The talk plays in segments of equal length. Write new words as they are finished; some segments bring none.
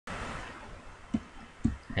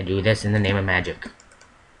I do this in the name of magic.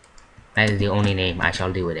 That is the only name I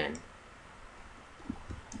shall do it in.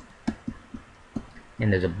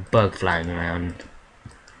 And there's a bug flying around.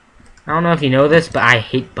 I don't know if you know this, but I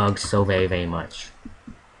hate bugs so very, very much.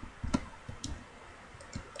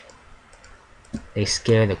 They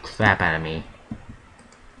scare the crap out of me.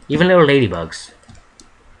 Even little ladybugs.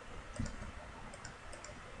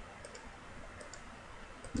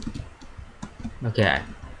 Okay.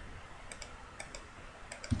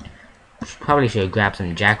 Probably should grab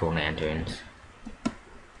some jack-o'-lanterns.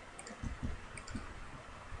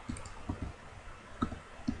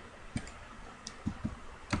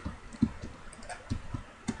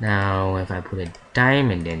 Now, if I put a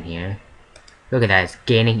diamond in here, look at that, it's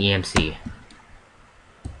gaining EMC.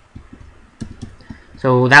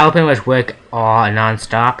 So that will pretty much work all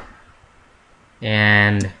non-stop.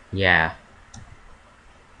 And yeah.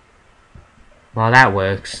 While that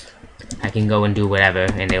works, I can go and do whatever,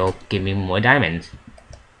 and they'll give me more diamonds.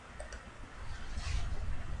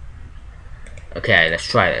 Okay, let's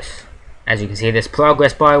try this. As you can see, this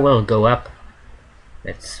progress bar will go up.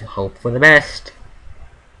 Let's hope for the best.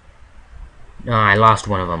 No, I lost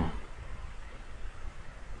one of them.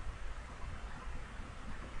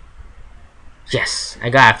 Yes, I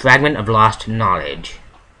got a fragment of lost knowledge.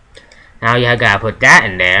 Now you gotta put that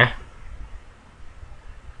in there.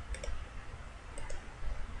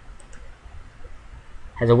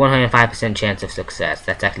 Has a 105% chance of success.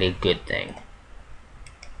 That's actually a good thing.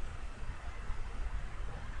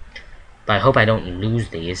 But I hope I don't lose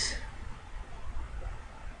these.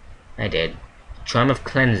 I did. Charm of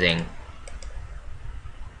Cleansing.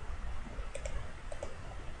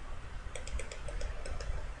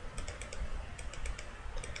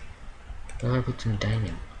 Oh, I put some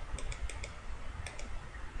diamond.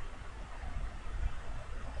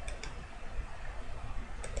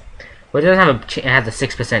 Well, it doesn't have it has a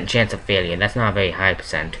 6% chance of failure. That's not a very high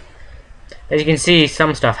percent. As you can see,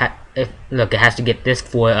 some stuff look, it has to get this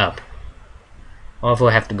 4 up. All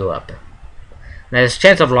 4 have to go up. Now, this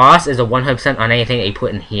chance of loss is a 100% on anything that you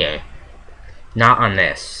put in here, not on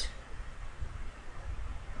this.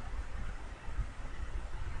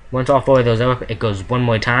 Once all 4 of those are up, it goes one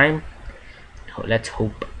more time. Let's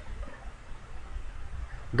hope.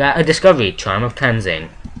 Got a discovery, Charm of Cleansing.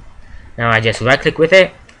 Now I just right click with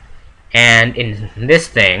it, and in this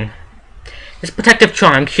thing, this protective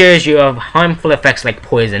charm cures you of harmful effects like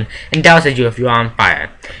poison and douses you if you are on fire.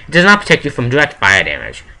 It does not protect you from direct fire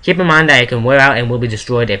damage. Keep in mind that it can wear out and will be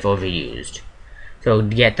destroyed if overused. So to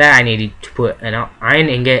get that, I needed to put an iron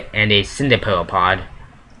ingot and a cinder pearl pod.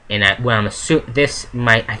 And I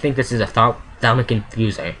think this is a thalmic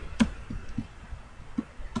infuser.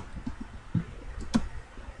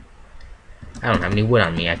 I don't have any wood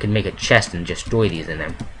on me. I could make a chest and just store these in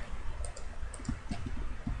them.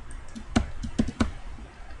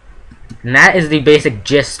 And that is the basic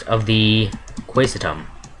gist of the Quasitum.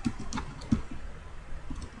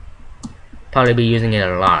 Probably be using it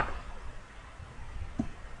a lot.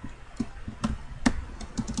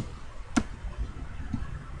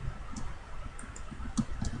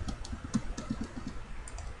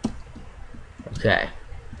 Okay.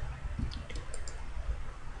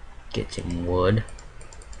 Get some wood.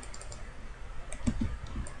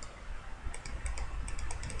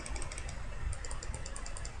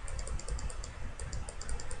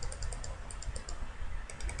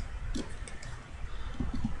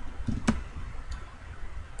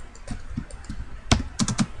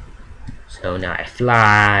 So now I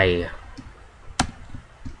fly.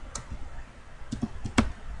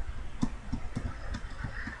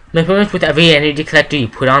 Pretty much with every energy collector you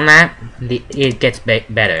put on that, it gets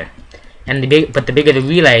better. And but the bigger the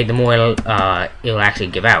relay, the more it'll actually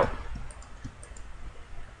give out.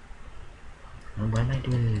 What am I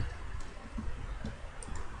doing?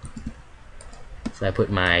 So I put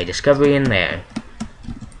my discovery in there.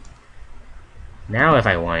 Now if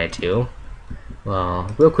I wanted to,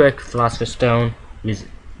 well, real quick, Philosopher's Stone,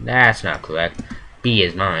 that's not correct. B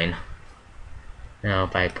is mine. Now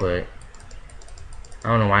if I put, I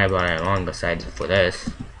don't know why I brought it along besides for this.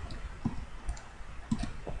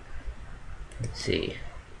 Let's see.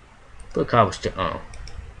 Put cobblestone. Oh.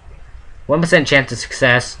 1% chance of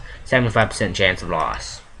success, 75% chance of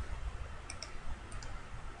loss.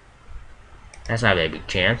 That's not a very big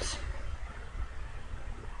chance.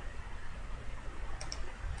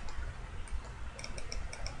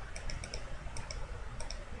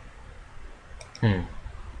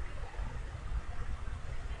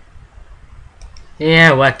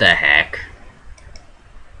 Yeah, what the heck.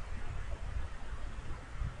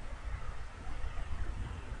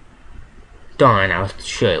 Darn, I was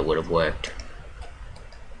sure it would have worked.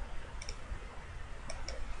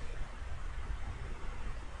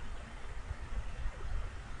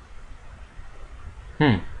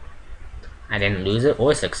 I didn't lose it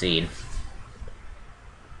or succeed.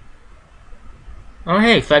 Oh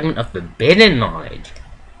hey, fragment of forbidden knowledge.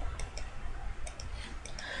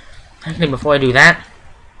 Actually, before I do that...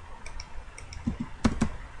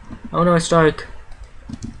 Oh no, it's dark.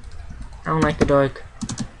 I don't like the dark.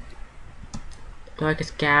 The dark is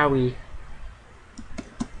scary.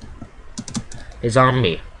 A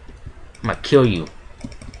zombie. I'm gonna kill you.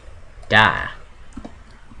 Die.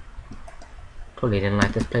 Totally didn't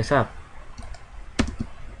light this place up.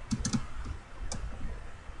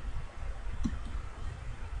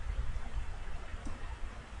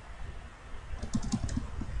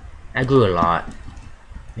 I grew a lot.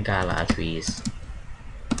 I got a lot of trees.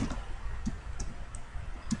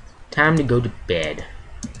 Time to go to bed.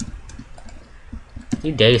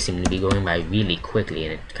 These days seem to be going by really quickly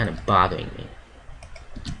and it's kind of bothering me.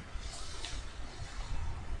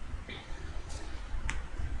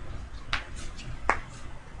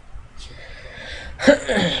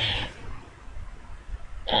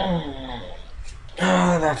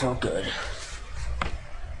 Oh, that felt good.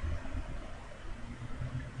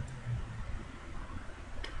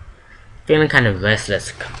 Feeling kind of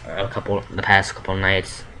restless the past couple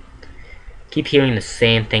nights. Keep hearing the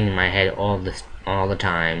same thing in my head all the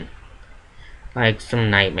time. Like some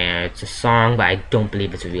nightmare. It's a song, but I don't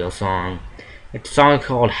believe it's a real song. It's a song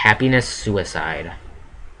called Happiness Suicide.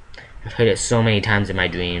 I've heard it so many times in my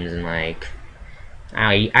dreams, and like,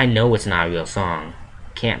 I know it's not a real song.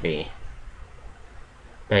 It can't be.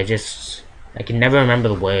 But I can never remember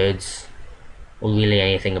the words, or really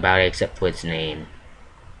anything about it except for its name.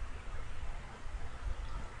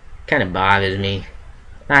 Kind of bothers me.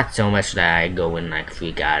 Not so much that I go and like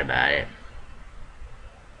freak out about it.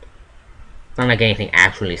 Not like anything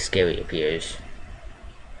actually scary appears.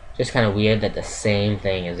 Just kind of weird that the same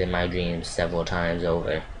thing is in my dreams several times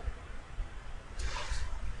over.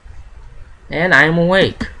 And I am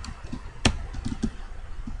awake.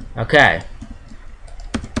 Okay.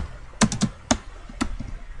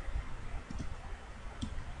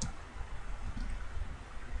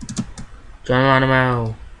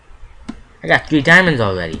 Geronimo. I got 3 diamonds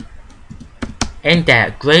already. Ain't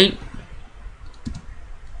that great?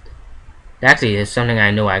 Actually, there's something I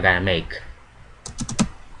know I gotta make.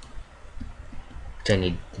 Which I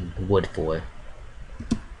need wood for.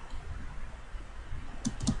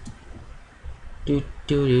 Real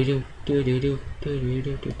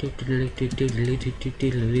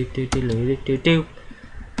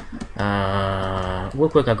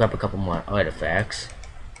quick, I'll grab a couple more artifacts.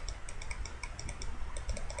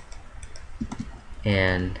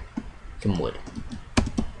 And some wood.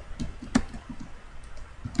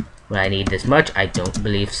 Will I need this much? I don't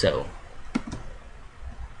believe so.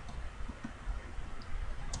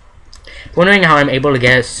 Wondering how I'm able to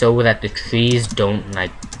get it so that the trees don't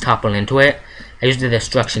like topple into it. I used the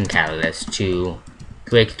destruction catalyst to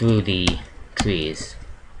break through the trees.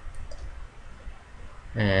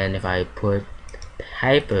 And if I put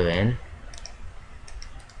Piper in,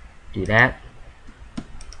 do that.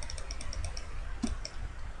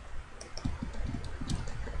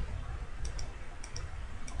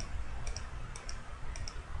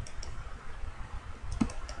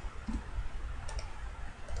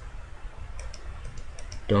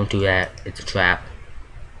 Don't do that, it's a trap.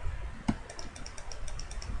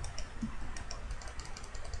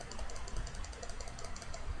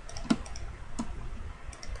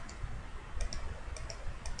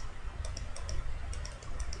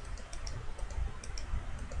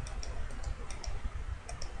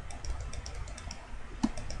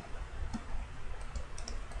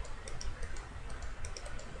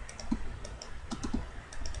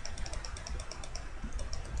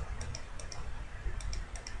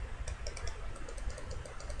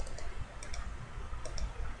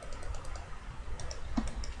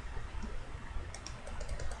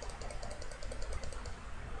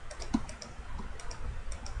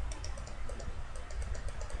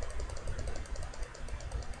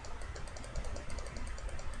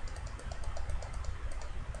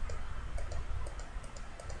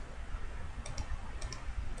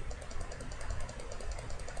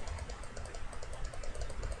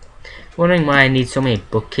 Wondering why I need so many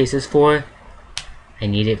bookcases for. I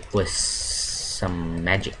need it for some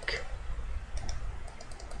magic.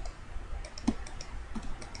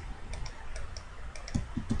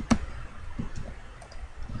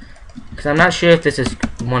 Because I'm not sure if this is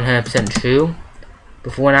 100% true.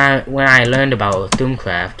 Before when I learned about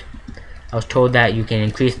Doomcraft, I was told that you can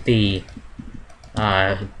increase the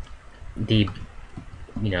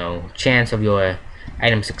chance of your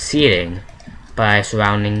item succeeding by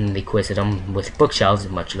surrounding the quest item with bookshelves,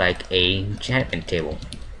 much like a enchantment table.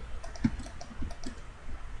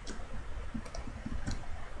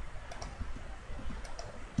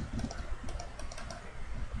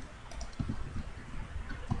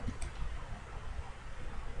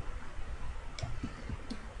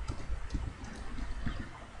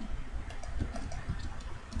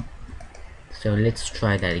 So let's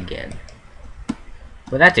try that again.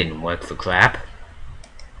 Well, that didn't work for crap.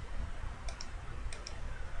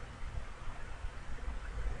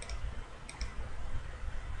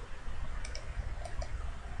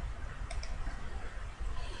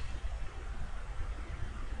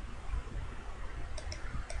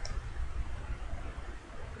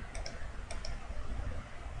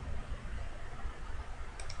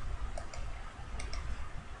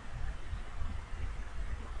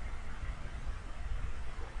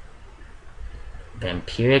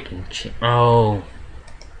 Vampiric enchant. Oh.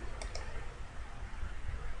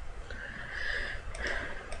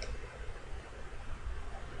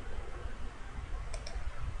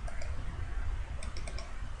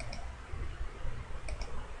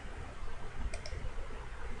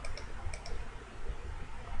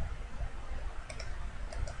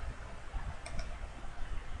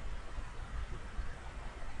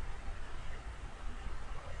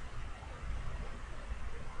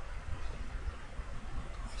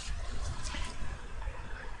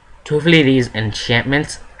 Truthfully, these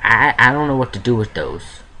enchantments, I don't know what to do with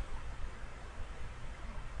those.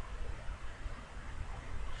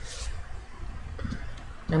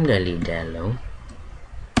 I'm gonna leave that alone.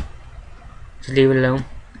 Just leave it alone.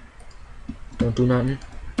 Don't do nothing.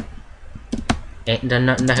 Ain't done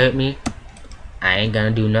nothing to hurt me. I ain't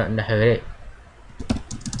gonna do nothing to hurt it.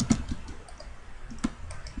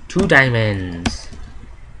 2 diamonds.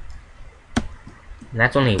 And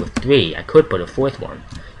that's only with 3. I could put a 4th one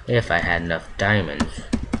if I had enough diamonds.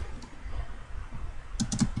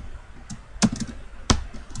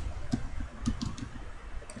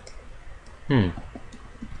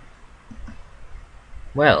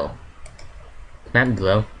 Well, come at me,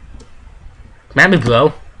 bro. Come at me,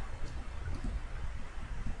 bro.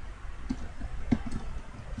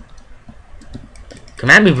 Come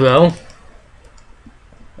at me, bro.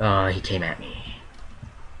 Oh, he came at me.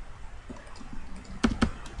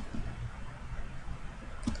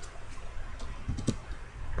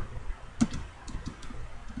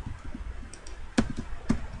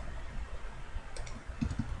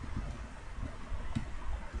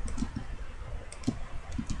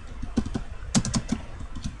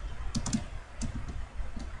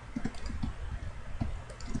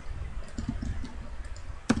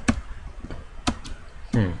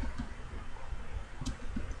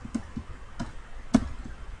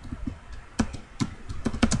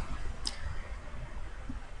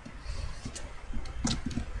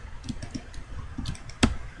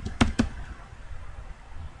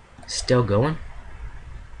 Still going?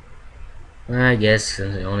 I guess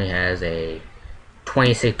since it only has a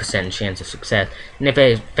 26% chance of success, and if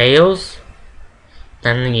it fails,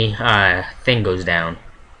 then the thing goes down.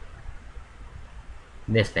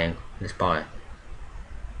 This part.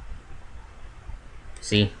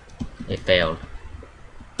 See, it failed.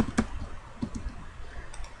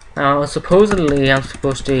 Now, supposedly, I'm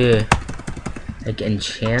supposed to like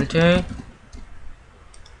enchanter.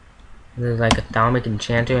 There's like a thalamic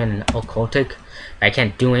enchanter and an occultic. I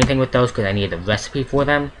can't do anything with those because I need a recipe for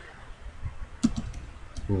them.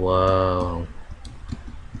 Whoa.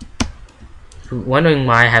 Wondering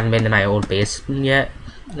why I haven't been to my old base yet,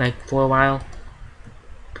 like for a while.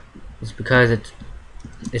 It's because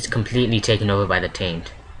it's completely taken over by the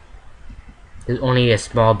taint. There's only a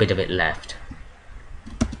small bit of it left.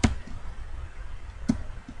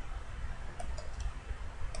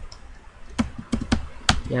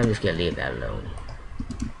 Yeah, I'm just gonna leave that alone.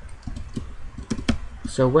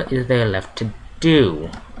 So what is there left to do?